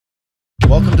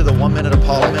Welcome to the 1 Minute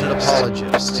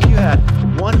Apologist. So you had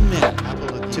 1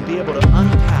 minute to be able to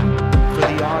unpack for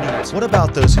the audience. What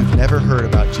about those who've never heard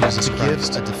about Jesus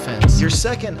Christ? Give a defense. Your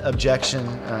second objection,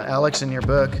 Alex, in your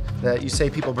book, that you say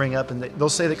people bring up, and they'll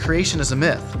say that creation is a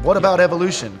myth. What about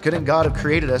evolution? Couldn't God have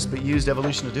created us but used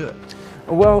evolution to do it?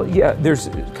 Well, yeah, there's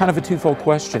kind of a twofold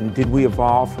question. Did we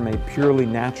evolve from a purely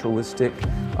naturalistic,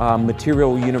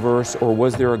 material universe, or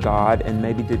was there a God, and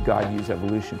maybe did God use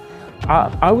evolution?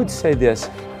 I would say this,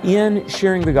 in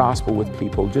sharing the gospel with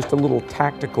people, just a little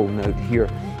tactical note here,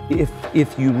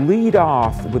 if you lead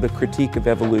off with a critique of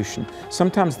evolution,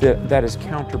 sometimes that is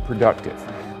counterproductive.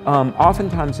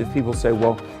 Oftentimes if people say,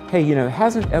 well, hey,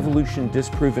 hasn't evolution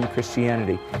disproven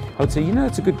Christianity? I would say,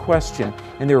 it's a good question,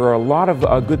 and there are a lot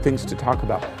of good things to talk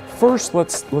about. First,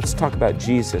 let's talk about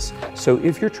Jesus. So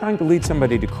if you're trying to lead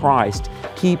somebody to Christ,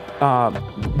 keep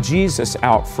Jesus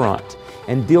out front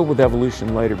and deal with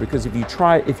evolution later, because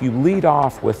if you lead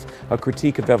off with a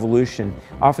critique of evolution,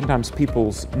 oftentimes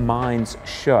people's minds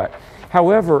shut.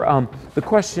 However, the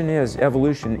question is,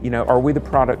 evolution, are we the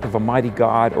product of a mighty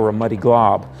God or a muddy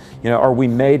glob? Are we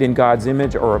made in God's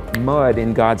image or mud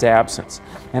in God's absence?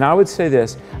 And I would say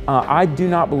this, I do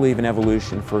not believe in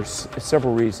evolution for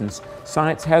several reasons.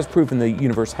 Science has proven the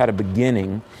universe had a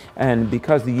beginning, and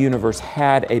because the universe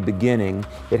had a beginning,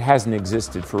 it hasn't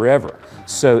existed forever.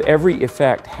 So every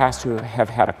effect has to have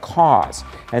had a cause,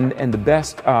 and the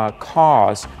best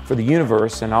cause for the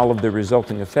universe and all of the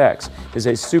resulting effects is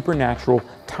a supernatural,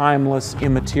 timeless,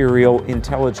 immaterial,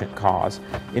 intelligent cause.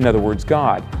 In other words,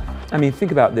 God. I mean,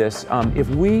 think about this. If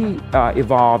we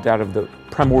evolved out of the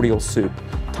primordial soup,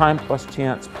 time plus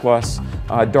chance plus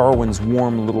Darwin's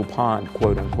warm little pond,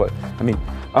 quote unquote. I mean,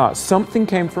 something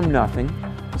came from nothing,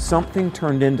 something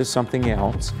turned into something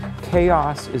else.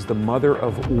 Chaos is the mother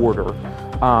of order.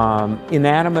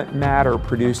 Inanimate matter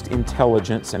produced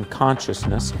intelligence and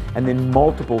consciousness, and then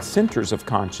multiple centers of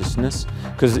consciousness,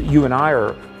 because you and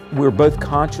I we're both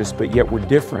conscious, but yet we're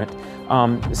different.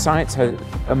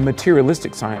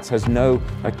 Materialistic science has no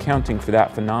accounting for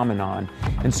that phenomenon.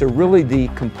 And so really the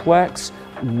complex,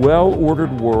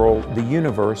 well-ordered world, the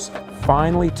universe,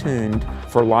 finely tuned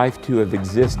for life to have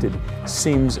existed,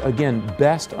 seems, again,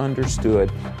 best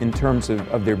understood in terms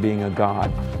of there being a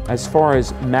God. As far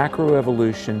as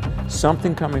macroevolution,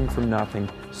 something coming from nothing,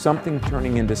 something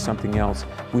turning into something else,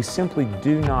 we simply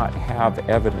do not have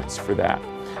evidence for that.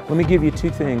 Let me give you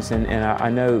two things, and I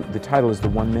know the title is the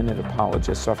 1 Minute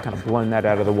Apologist, so I've kind of blown that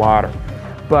out of the water.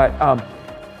 But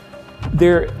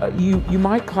you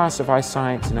might classify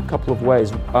science in a couple of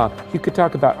ways. You could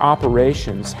talk about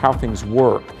operations, how things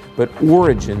work, but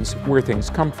origins, where things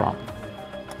come from.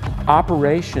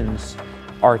 Operations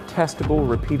are testable,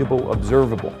 repeatable,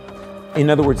 observable. In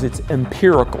other words, it's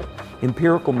empirical.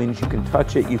 Empirical means you can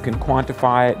touch it, you can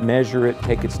quantify it, measure it,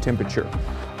 take its temperature.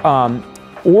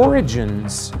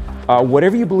 Origins,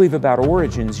 whatever you believe about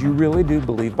origins, you really do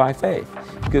believe by faith,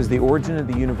 because the origin of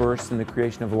the universe and the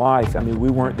creation of life, I mean,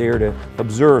 we weren't there to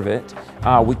observe it.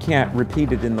 We can't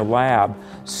repeat it in the lab.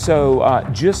 So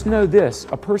just know this,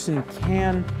 a person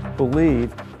can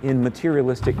believe in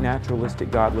materialistic,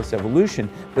 naturalistic, godless evolution,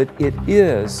 but it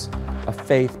is a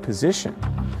faith position.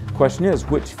 The question is,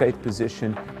 which faith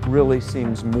position really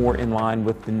seems more in line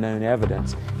with the known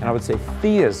evidence? And I would say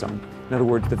theism. In other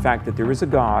words, the fact that there is a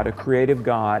God, a creative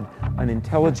God, an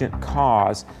intelligent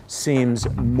cause, seems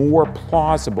more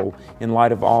plausible in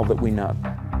light of all that we know.